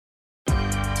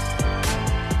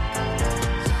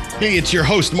Hey, it's your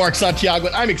host, Mark Santiago,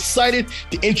 and I'm excited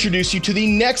to introduce you to the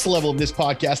next level of this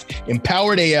podcast,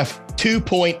 Empowered AF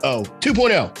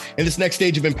 2.0. In this next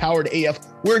stage of Empowered AF,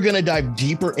 we're going to dive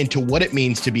deeper into what it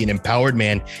means to be an empowered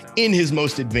man in his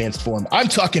most advanced form. I'm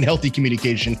talking healthy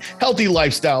communication, healthy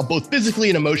lifestyle, both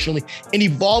physically and emotionally, and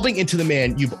evolving into the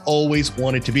man you've always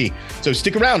wanted to be. So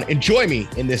stick around and join me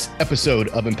in this episode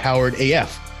of Empowered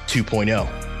AF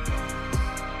 2.0.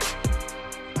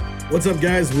 What's up,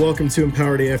 guys? Welcome to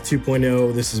Empowered AF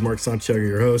 2.0. This is Mark Santiago,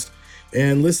 your host.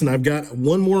 And listen, I've got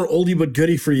one more oldie but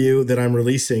goodie for you that I'm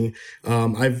releasing.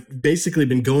 I've basically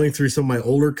been going through some of my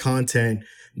older content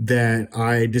that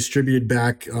I distributed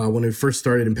back when I first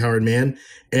started Empowered Man.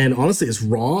 And honestly, it's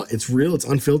raw, it's real, it's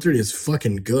unfiltered, it's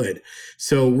fucking good.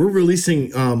 So we're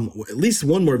releasing at least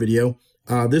one more video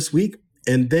this week.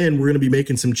 And then we're going to be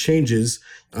making some changes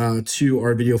to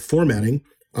our video formatting.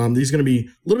 These are going to be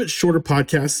a little bit shorter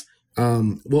podcasts.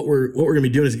 What we're going to be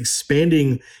doing is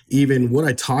expanding even what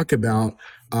I talk about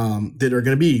that are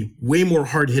going to be way more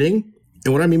hard hitting.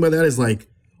 And what I mean by that is like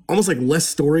almost like less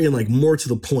story and like more to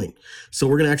the point. So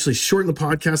we're going to actually shorten the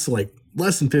podcast to like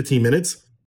less than 15 minutes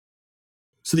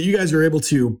so that you guys are able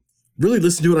to really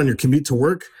listen to it on your commute to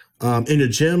work, in your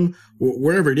gym,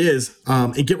 wherever it is,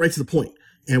 and get right to the point.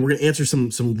 And we're going to answer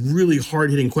some really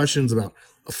hard hitting questions about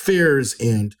affairs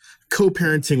and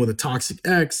co-parenting with a toxic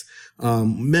ex,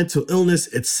 mental illness,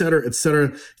 et cetera, et cetera.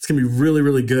 It's going to be really,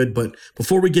 really good. But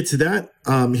before we get to that,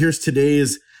 here's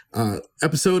today's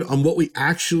episode on what we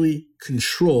actually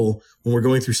control when we're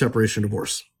going through separation and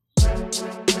divorce.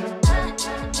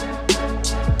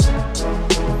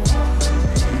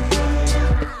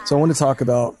 So I want to talk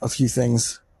about a few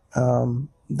things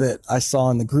that I saw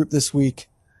in the group this week,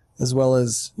 as well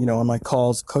as, you know, on my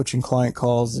calls, coaching client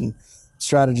calls and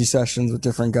strategy sessions with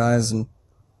different guys, and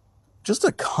just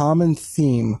a common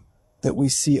theme that we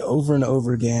see over and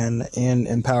over again in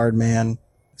Empowered Man.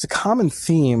 It's a common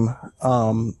theme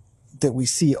that we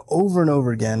see over and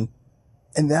over again,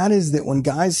 and that is that when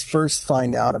guys first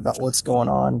find out about what's going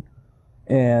on,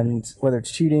 and whether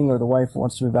it's cheating or the wife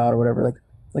wants to move out or whatever,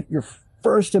 like your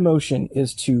first emotion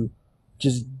is to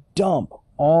just dump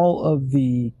all of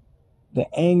the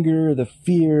anger, the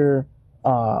fear,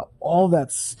 all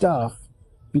that stuff,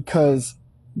 because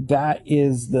that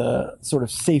is the sort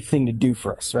of safe thing to do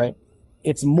for us, right?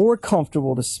 It's more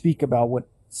comfortable to speak about what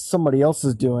somebody else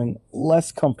is doing,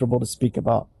 less comfortable to speak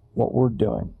about what we're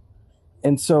doing.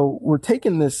 And so we're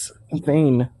taking this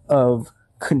vein of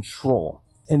control,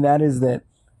 and that is that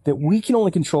we can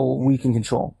only control what we can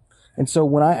control. And so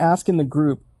when I ask in the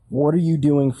group, what are you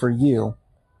doing for you?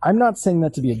 I'm not saying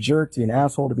that to be a jerk, to be an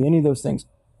asshole, to be any of those things.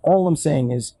 All I'm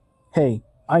saying is, hey,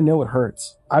 I know it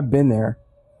hurts. I've been there.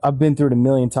 I've been through it a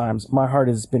million times. My heart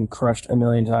has been crushed a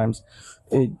million times.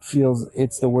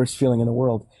 It's the worst feeling in the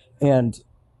world. And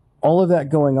all of that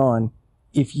going on,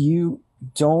 if you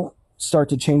don't start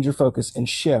to change your focus and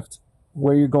shift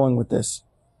where you're going with this,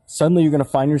 suddenly you're going to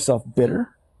find yourself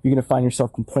bitter. You're going to find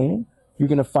yourself complaining. You're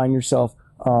going to find yourself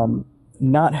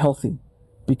not healthy,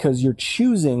 because you're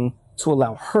choosing to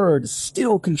allow her to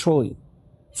still control you.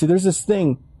 See, there's this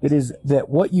thing that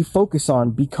what you focus on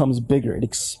becomes bigger. It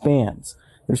expands.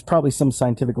 There's probably some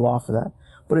scientific law for that.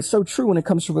 But it's so true when it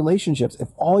comes to relationships. If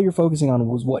all you're focusing on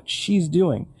was what she's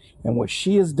doing and what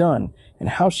she has done and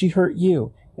how she hurt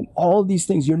you and all of these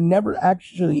things, you're never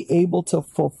actually able to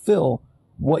fulfill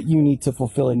what you need to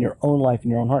fulfill in your own life, in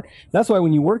your own heart. That's why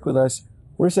when you work with us,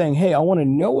 we're saying, hey, I want to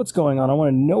know what's going on. I want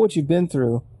to know what you've been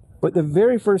through. But the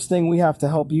very first thing we have to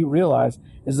help you realize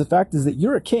is the fact is that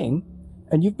you're a king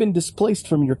and you've been displaced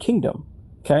from your kingdom.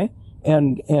 Okay.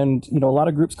 And, you know, a lot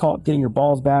of groups call it getting your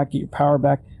balls back, get your power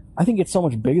back. I think it's so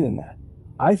much bigger than that.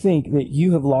 I think that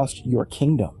you have lost your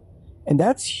kingdom, and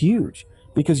that's huge,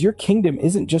 because your kingdom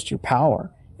isn't just your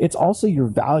power. It's also your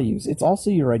values. It's also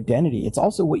your identity. It's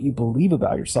also what you believe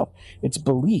about yourself. It's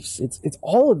beliefs. It's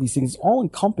all of these things. It's all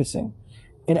encompassing.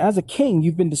 And as a king,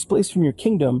 you've been displaced from your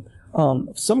kingdom.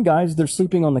 Some guys, they're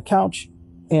sleeping on the couch,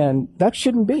 and that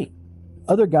shouldn't be.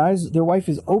 Other guys, their wife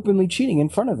is openly cheating in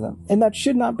front of them, and that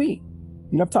should not be.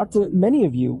 You know, I've talked to many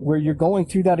of you where you're going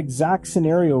through that exact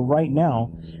scenario right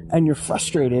now, and you're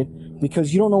frustrated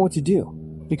because you don't know what to do,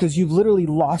 because you've literally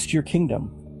lost your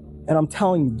kingdom. And I'm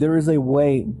telling you, there is a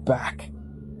way back.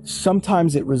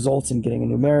 Sometimes it results in getting a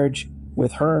new marriage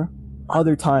with her.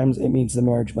 Other times it means the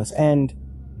marriage must end.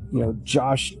 You know,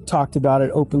 Josh talked about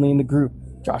it openly in the group.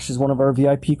 Josh is one of our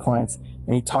VIP clients,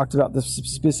 and he talked about the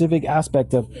specific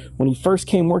aspect of when he first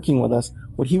came working with us,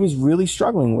 what he was really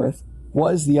struggling with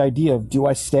was the idea of, do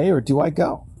I stay or do I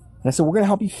go? And I said, we're going to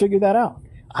help you figure that out.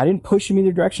 I didn't push him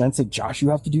either direction. I didn't say, Josh, you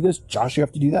have to do this. Josh, you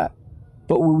have to do that.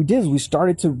 But what we did is we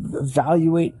started to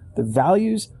evaluate the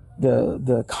values,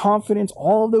 the confidence,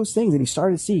 all of those things. And he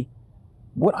started to see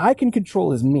what I can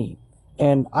control is me,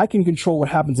 and I can control what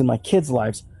happens in my kids'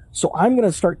 lives. So I'm going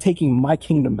to start taking my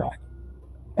kingdom back.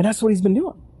 And that's what he's been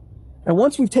doing. And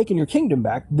once we've taken your kingdom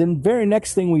back, then the very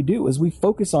next thing we do is we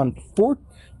focus on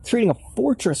creating a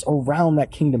fortress around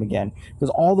that kingdom again. Because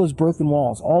all those broken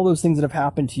walls, all those things that have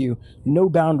happened to you, no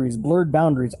boundaries, blurred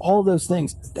boundaries, all those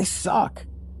things, they suck.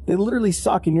 They literally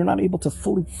suck, and you're not able to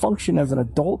fully function as an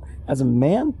adult, as a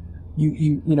man.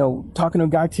 You know, talking to a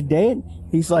guy today,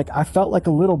 he's like, I felt like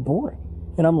a little boy.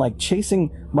 And I'm like chasing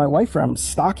my wife around,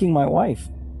 stalking my wife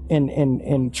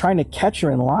and trying to catch her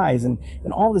in lies and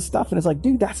all this stuff. And it's like,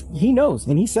 dude, he knows.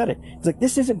 And he said it. He's like,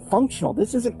 this isn't functional.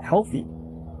 This isn't healthy.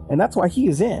 And that's why he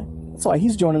is in. That's why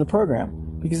he's joining the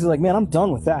program, because he's like, man, I'm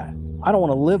done with that. I don't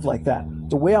want to live like that.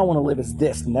 The way I want to live is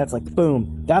this. And that's like,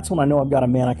 boom. That's when I know I've got a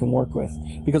man I can work with.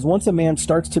 Because once a man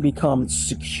starts to become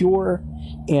secure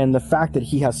in the fact that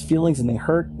he has feelings and they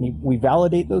hurt, we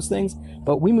validate those things,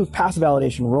 but we move past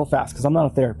validation real fast, because I'm not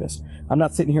a therapist. I'm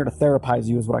not sitting here to therapize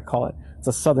you, is what I call it. It's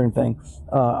a Southern thing.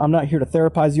 I'm not here to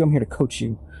therapize you. I'm here to coach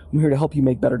you. I'm here to help you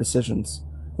make better decisions.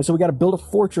 And so we got to build a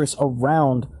fortress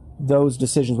around those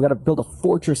decisions. We got to build a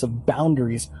fortress of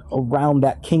boundaries around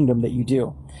that kingdom that you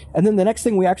do. And then the next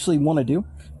thing we actually want to do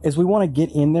is we want to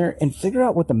get in there and figure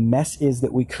out what the mess is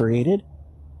that we created.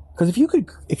 Because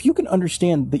if you can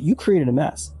understand that you created a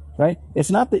mess, right? It's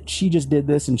not that she just did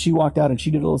this and she walked out and she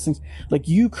did all those things. Like,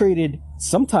 you created,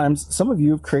 sometimes some of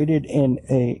you have created an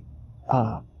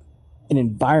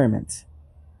environment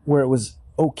where it was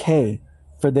okay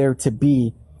for there to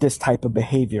be this type of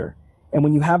behavior. And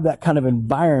when you have that kind of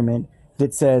environment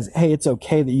that says, hey, it's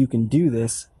okay that you can do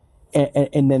this,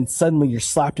 and then suddenly you're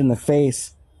slapped in the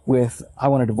face with, I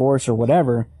want a divorce or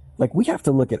whatever, like, we have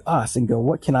to look at us and go,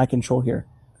 what can I control here?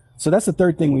 So that's the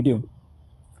third thing we do.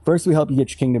 First, we help you get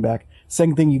your kingdom back.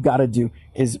 Second thing you got to do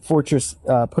is put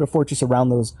a fortress around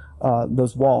those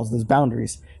walls, those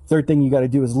boundaries. Third thing you got to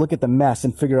do is look at the mess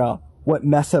and figure out, what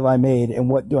mess have I made and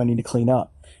what do I need to clean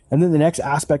up? And then the next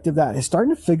aspect of that is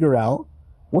starting to figure out,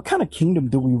 what kind of kingdom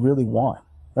do we really want,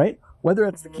 right? Whether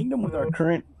it's the kingdom with our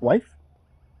current wife,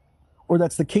 or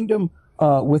that's the kingdom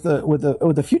with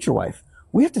a future wife.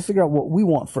 We have to figure out what we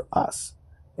want for us.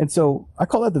 And so I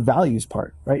call that the values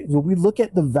part, right? So we look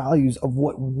at the values of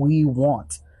what we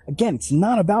want. Again, it's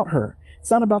not about her.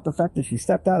 It's not about the fact that she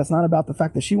stepped out. It's not about the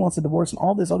fact that she wants a divorce and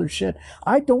all this other shit.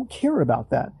 I don't care about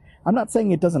that. I'm not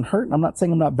saying it doesn't hurt. I'm not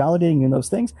saying I'm not validating you in those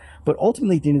things. But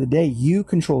ultimately, at the end of the day, you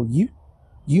control you.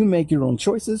 You make your own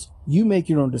choices. You make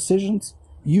your own decisions.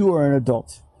 You are an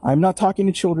adult. I'm not talking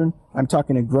to children. I'm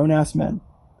talking to grown-ass men.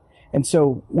 And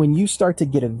so when you start to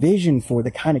get a vision for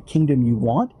the kind of kingdom you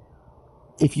want,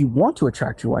 if you want to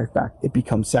attract your wife back, it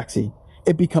becomes sexy.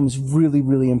 It becomes really,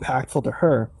 really impactful to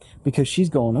her, because she's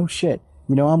going, oh shit,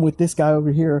 you know, I'm with this guy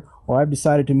over here, or I've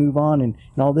decided to move on and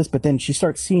all this. But then she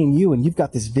starts seeing you, and you've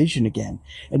got this vision again,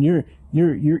 and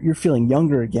you're feeling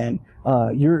younger again.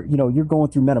 You're going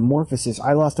through metamorphosis.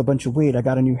 I lost a bunch of weight. I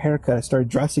got a new haircut. I started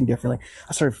dressing differently.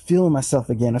 I started feeling myself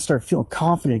again. I started feeling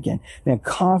confident again. Man,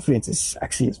 confidence is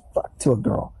sexy as fuck to a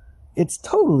girl. It's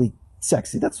totally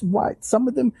sexy. That's why some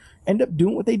of them end up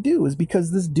doing what they do, is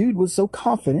because this dude was so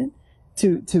confident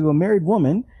to a married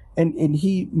woman, and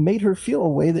he made her feel a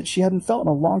way that she hadn't felt in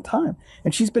a long time.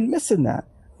 And she's been missing that.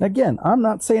 And again, I'm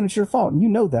not saying it's your fault. You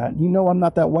know that. You know I'm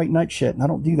not that white knight shit, and I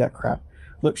don't do that crap.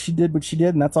 Look, she did what she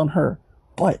did, and that's on her.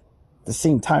 But at the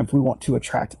same time, if we want to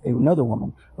attract another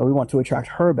woman, or we want to attract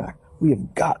her back, we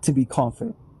have got to be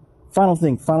confident. Final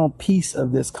thing, final piece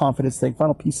of this confidence thing,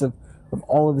 final piece of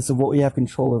all of this, of what we have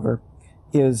control over,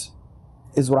 is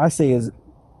what I say is,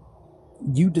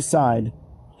 you decide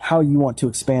how you want to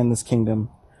expand this kingdom.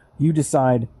 You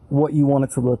decide what you want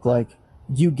it to look like.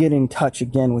 You get in touch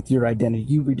again with your identity.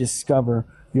 You rediscover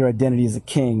your identity as a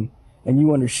king, and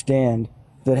you understand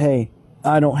that, hey,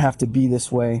 I don't have to be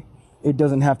this way. I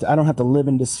don't have to live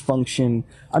in dysfunction.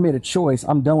 I made a choice.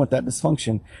 I'm done with that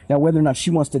dysfunction. Now, whether or not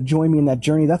she wants to join me in that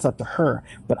journey, that's up to her.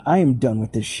 But I am done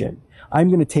with this shit. I'm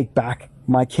going to take back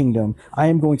my kingdom. I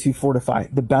am going to fortify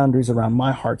the boundaries around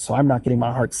my heart, so I'm not getting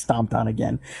my heart stomped on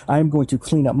again. I am going to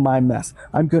clean up my mess.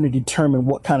 I'm going to determine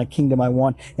what kind of kingdom I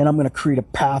want, and I'm going to create a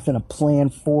path and a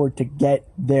plan forward to get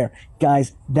there.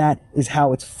 Guys, that is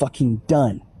how it's fucking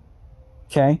done.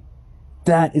 Okay?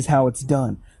 That is how it's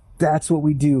done. That's what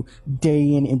we do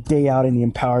day in and day out in the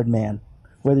Empowered Man.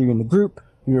 Whether you're in the group,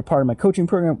 you're a part of my coaching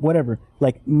program, whatever.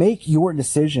 Like, make your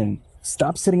decision.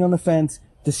 Stop sitting on the fence.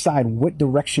 Decide what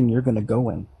direction you're going to go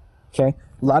in. Okay?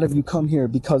 A lot of you come here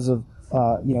because of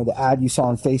the ad you saw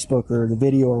on Facebook or the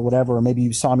video or whatever, or maybe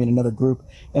you saw me in another group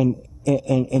and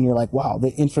you're like, wow,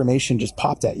 the information just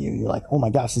popped at you. You're like, oh my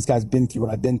gosh, this guy's been through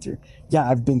what I've been through. Yeah,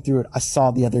 I've been through it. I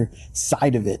saw the other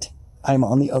side of it. I'm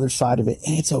on the other side of it,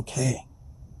 and it's okay.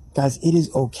 Guys, it is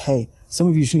okay. Some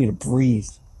of you just need to breathe.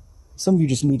 Some of you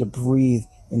just need to breathe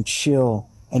and chill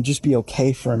and just be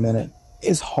okay for a minute.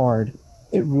 It's hard.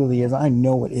 It really is. I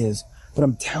know it is. But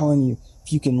I'm telling you,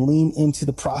 if you can lean into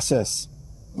the process,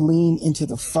 lean into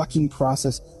the fucking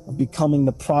process of becoming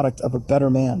the product of a better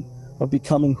man, of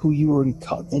becoming who you were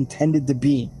intended to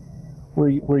be,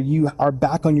 where you are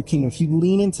back on your kingdom. If you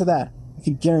lean into that, I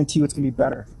can guarantee you it's going to be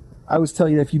better. I always tell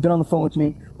you that if you've been on the phone with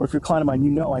me, or if you're a client of mine,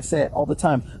 you know I say it all the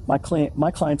time. My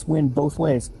clients win both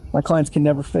ways. My clients can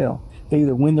never fail. They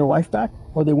either win their wife back,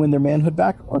 or they win their manhood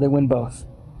back, or they win both.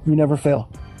 You never fail.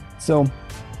 So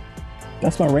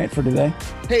that's my rant for today.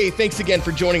 Hey, thanks again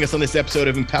for joining us on this episode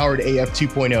of Empowered AF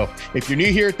 2.0. If you're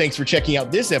new here, thanks for checking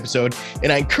out this episode.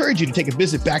 And I encourage you to take a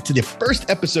visit back to the first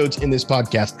episodes in this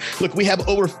podcast. Look, we have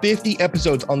over 50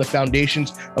 episodes on the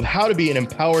foundations of how to be an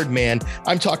empowered man.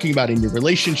 I'm talking about in your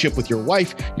relationship with your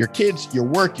wife, your kids, your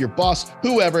work, your boss,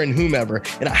 whoever and whomever.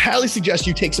 And I highly suggest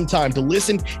you take some time to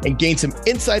listen and gain some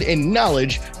insight and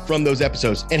knowledge from those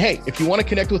episodes. And hey, if you want to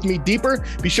connect with me deeper,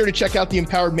 be sure to check out the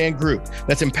Empowered Man group.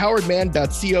 That's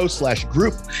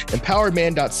empoweredman.co/group.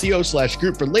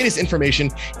 empoweredman.co/group for latest information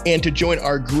and to join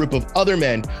our group of other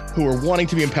men who are wanting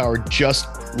to be empowered just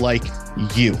like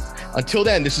you. Until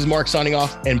then, this is Mark signing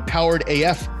off, Empowered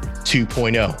AF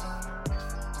 2.0.